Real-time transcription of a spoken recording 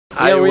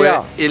Highway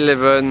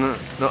 11,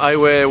 no,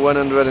 Highway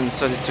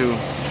 132.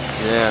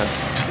 Yeah.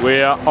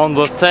 We are on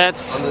the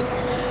sets. On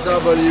the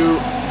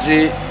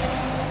WG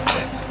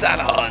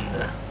Talon.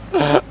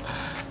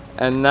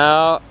 And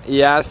now,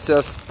 yes,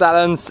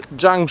 Talon's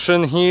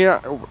Junction here.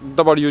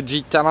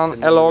 WG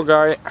Talon. Hello,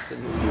 guy.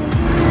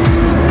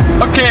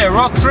 Okay,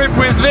 road trip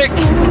with Vic.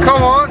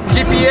 Come on,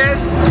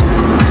 GPS.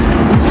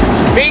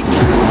 Vic.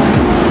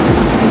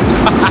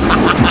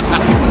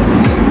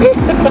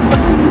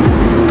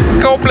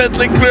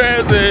 Completely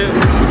crazy.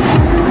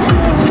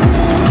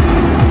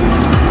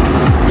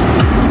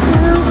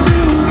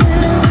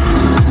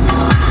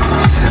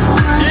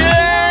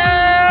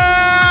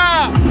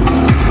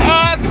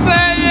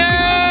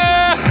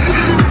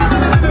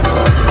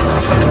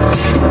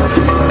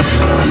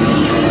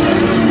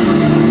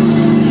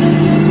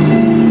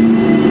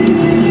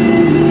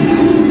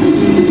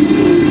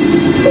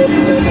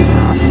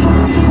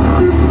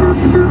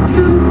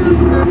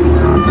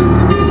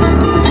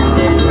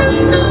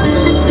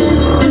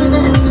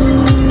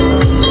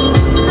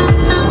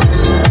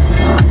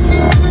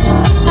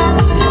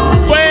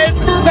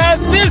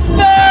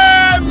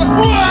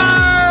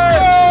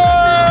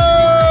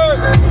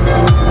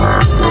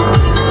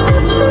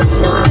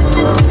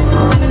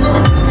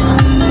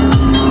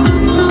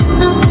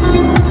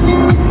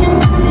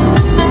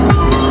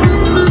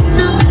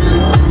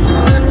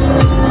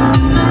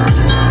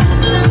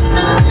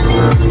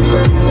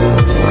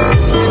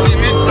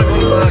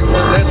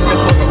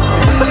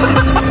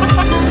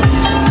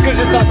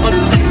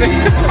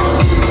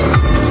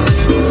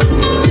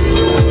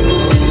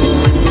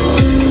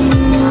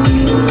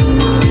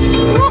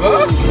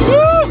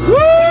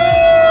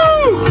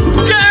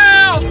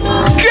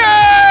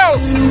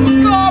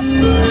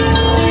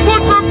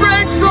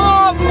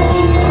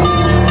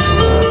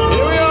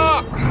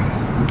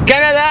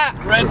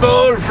 Red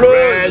Bull,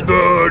 Red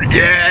Bull,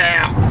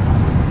 yeah!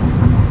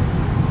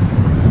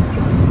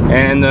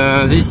 And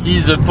this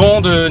is the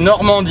pont de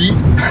Normandie.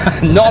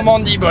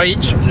 Normandie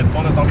Bridge. Le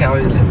pont de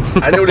Tancarville.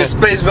 Allez, où les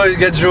Space Boys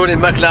Gadjo, les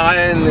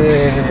McLaren,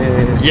 les...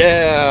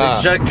 Yeah!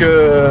 Les Jack...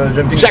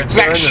 Jumping Jack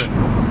Jackson. Flash!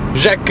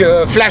 Jack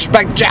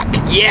Flashback Jack,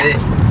 yeah!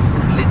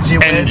 Les J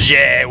West. And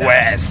J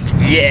West,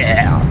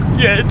 yeah!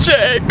 Yeah,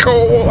 J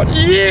Cole,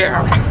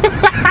 yeah!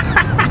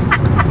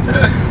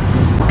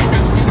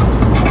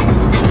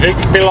 Vic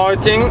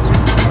piloting.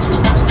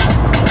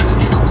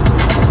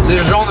 Les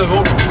gens ne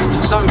vont...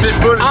 Some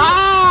people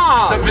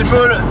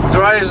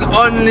drive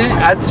only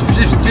at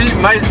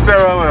 50 miles per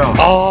hour.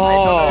 Oh. I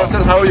don't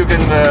understand how you can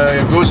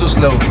go so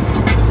slow.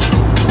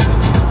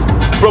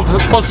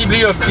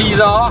 Possibly a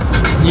Fisa.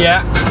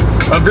 Yeah.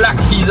 A black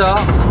Fisa.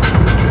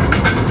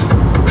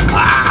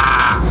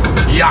 Ah!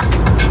 Yuck!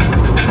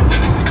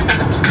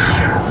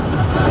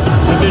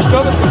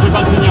 Dépêche-toi parce que je vais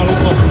pas tenir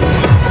longtemps.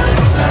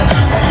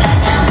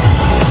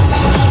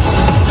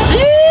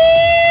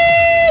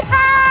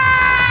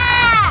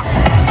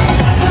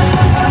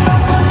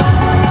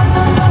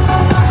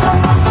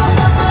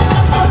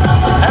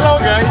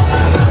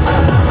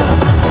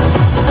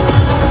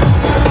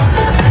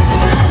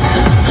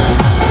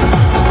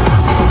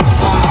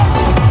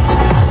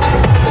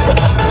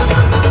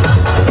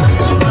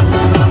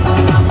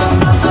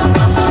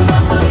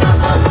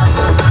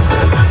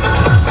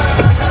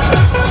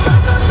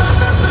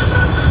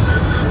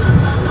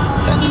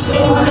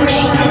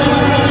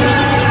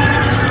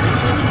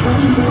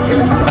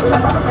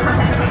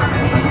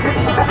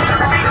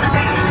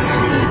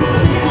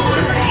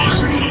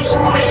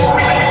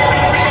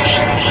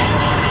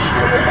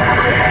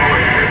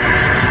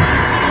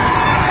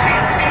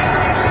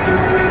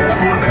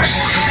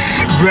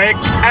 Brake,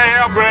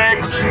 air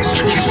brakes.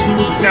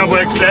 Air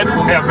brakes left,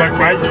 air brake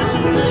right.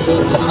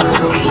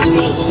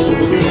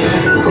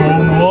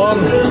 Come on.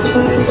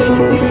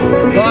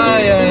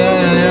 Aye, aye,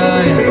 aye,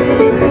 aye.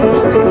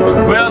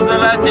 Where's the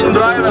Latin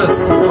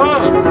drivers?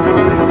 Oh.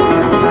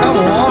 Come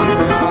on.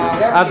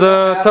 At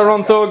the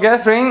Toronto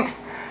gathering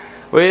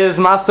with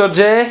Master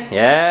J.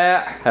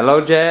 Yeah.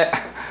 Hello, J.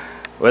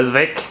 With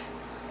Vic.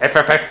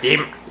 FFF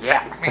team.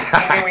 Yeah.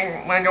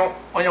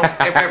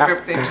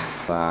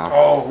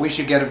 Oh, we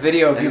should get a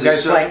video of you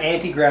guys playing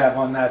anti-grav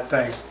on that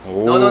thing.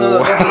 Oh.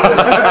 No.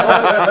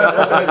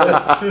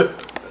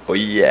 Oh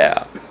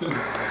yeah.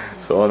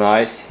 So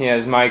nice.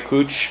 Here's my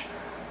coach.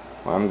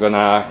 I'm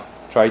gonna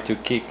try to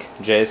kick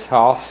Jay's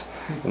horse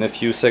in a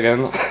few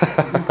seconds.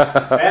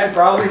 And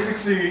probably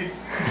succeed.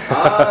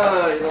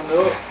 Ah, you don't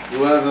know.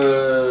 You have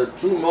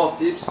 2 more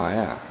tips. Oh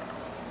yeah.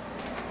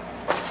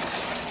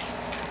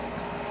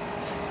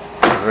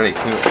 It's really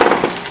cool.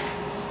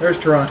 There's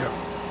Toronto.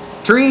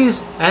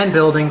 Trees and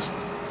buildings.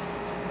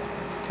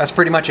 That's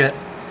pretty much it.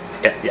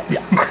 Yeah.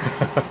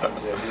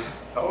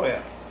 Oh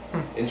yeah.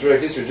 In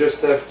track list, you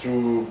just have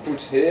to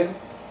put here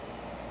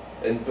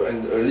and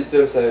a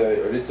little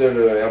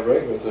air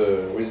brake, but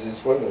with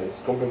this one, it's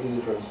completely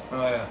different.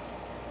 Oh yeah.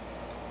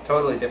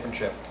 Totally different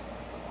ship.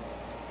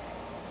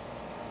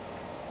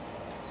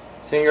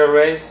 Single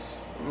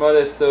race,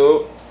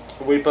 Modesto,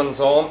 weapons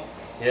on.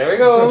 Here we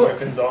go.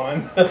 Weapons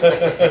on.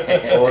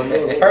 Oh,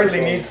 no, Hardly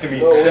needs to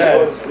be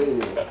said.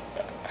 No,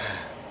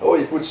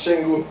 put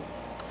Shengu.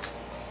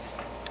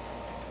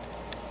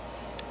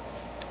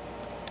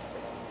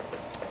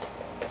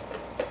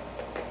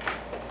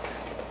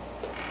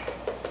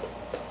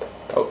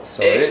 Oh,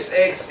 sorry.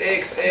 X.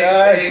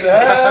 Yeah,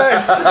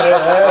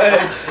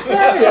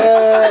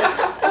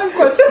 I'm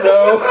quite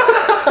slow.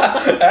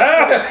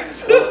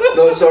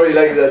 No, sorry,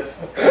 like that.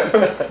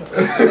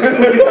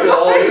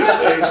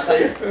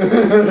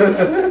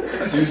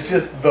 Use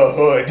just the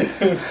hood.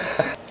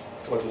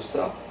 Want to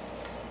start?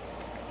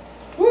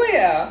 Oh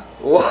yeah.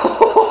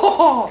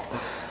 Whoa!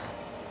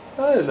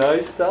 Oh,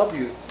 nice start,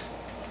 you.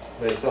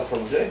 May I start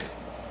from J?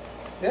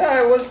 Yeah,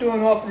 I was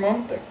doing well for a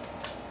moment there.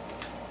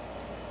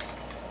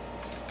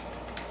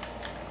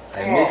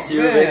 I miss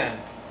you, Vic.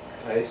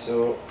 Okay,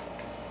 so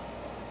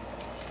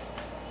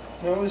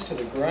Nose to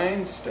the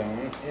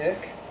grindstone,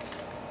 ick.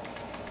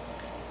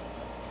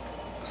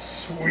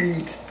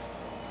 Sweet.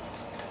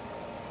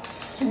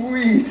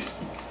 Sweet.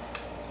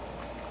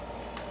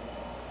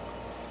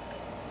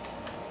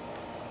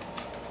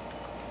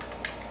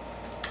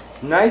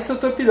 Nice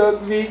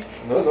autopilot, Vic.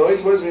 no,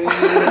 it was me.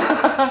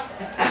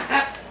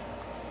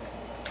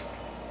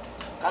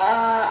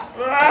 Ah!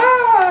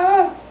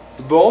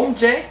 Bomb,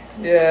 Jay?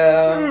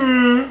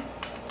 Yeah.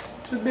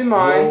 Should be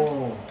mine.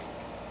 No.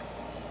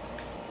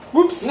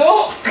 Whoops!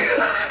 No.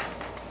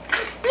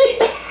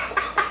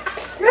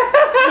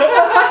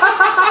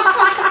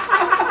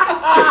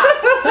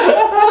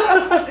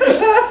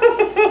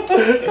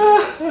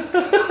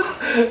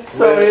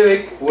 Sorry,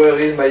 Vic. Where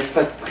is my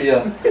fat tria?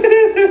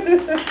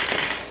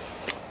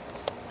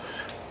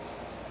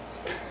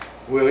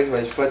 Where is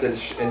my fat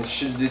and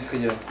shielded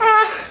tria?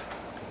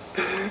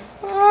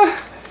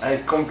 I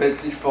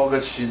completely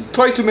forgot shield.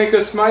 Try to make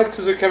a smile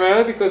to the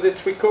camera because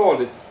it's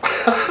recorded.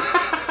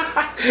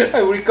 I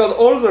record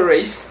all the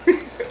race.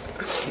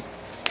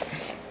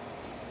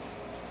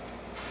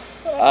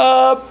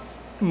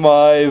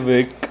 My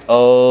Vic.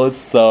 Oh,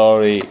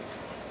 sorry.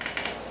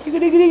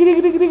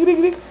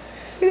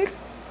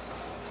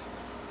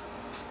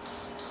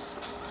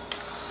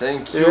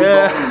 Thank you.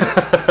 Yeah.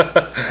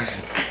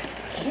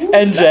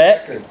 And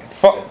Jay,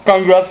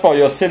 congrats for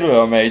your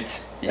silver,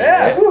 mate.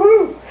 Yeah,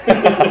 woohoo!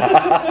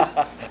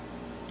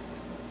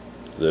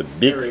 The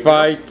big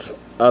fight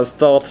has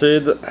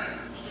started.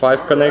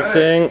 5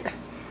 connecting.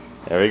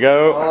 There we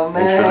go. Oh,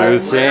 man.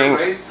 Introducing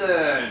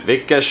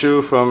Vic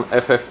Cashew from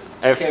FFF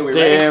Okay, we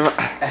team.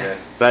 Yeah.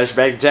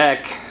 Flashback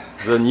Jack,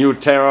 the new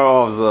terror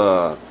of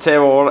the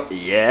table.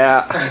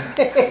 Yeah.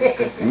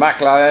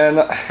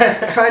 McLaren.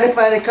 Trying to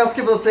find a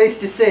comfortable place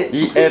to sit.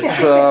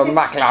 It's a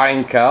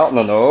McLaren car.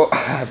 No,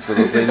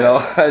 absolutely no.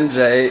 And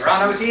Jay.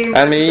 Toronto team.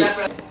 And me.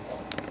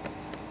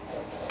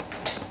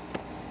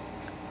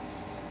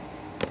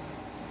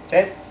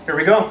 Okay, here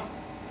we go.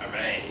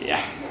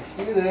 Yeah. Let's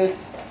do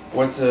this.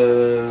 Want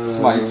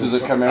Smile to the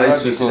camera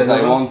because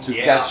I want to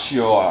catch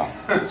your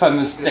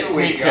famous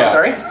technique.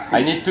 Sorry?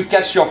 I need to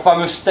catch your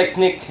famous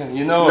technique,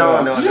 you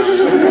know. No.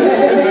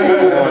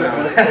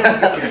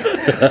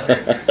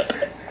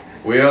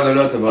 We heard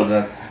a lot about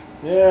that.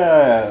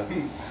 Yeah.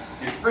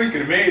 You're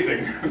freaking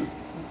amazing.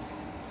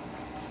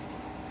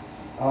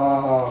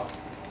 Oh,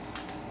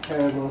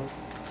 terrible.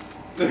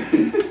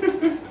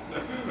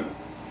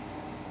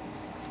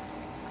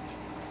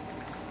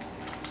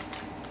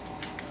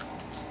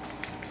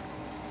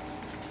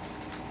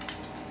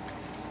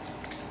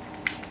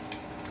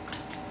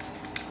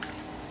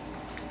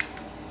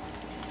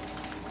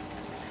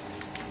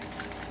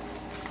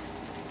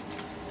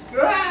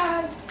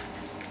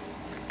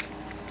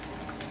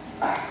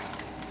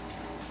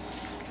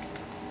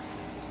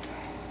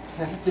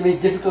 I have to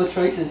make difficult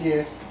choices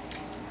here.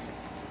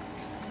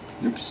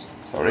 Oops.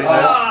 Sorry.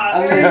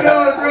 There you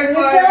go, it's right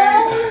by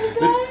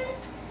me.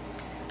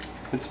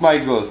 It's my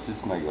ghost.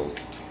 It's my ghost.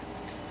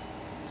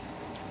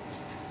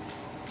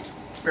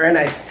 Very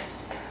nice.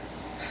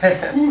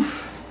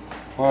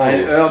 Wow. I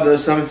heard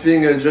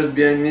something just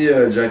behind me,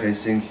 Jack, I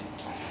think.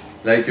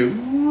 Like a...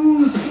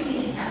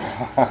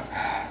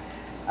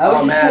 I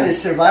was just trying to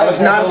survive. That was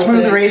not a whole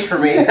smooth thing. race for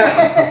me.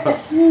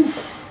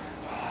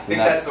 I think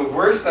that's the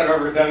worst I've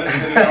ever done it.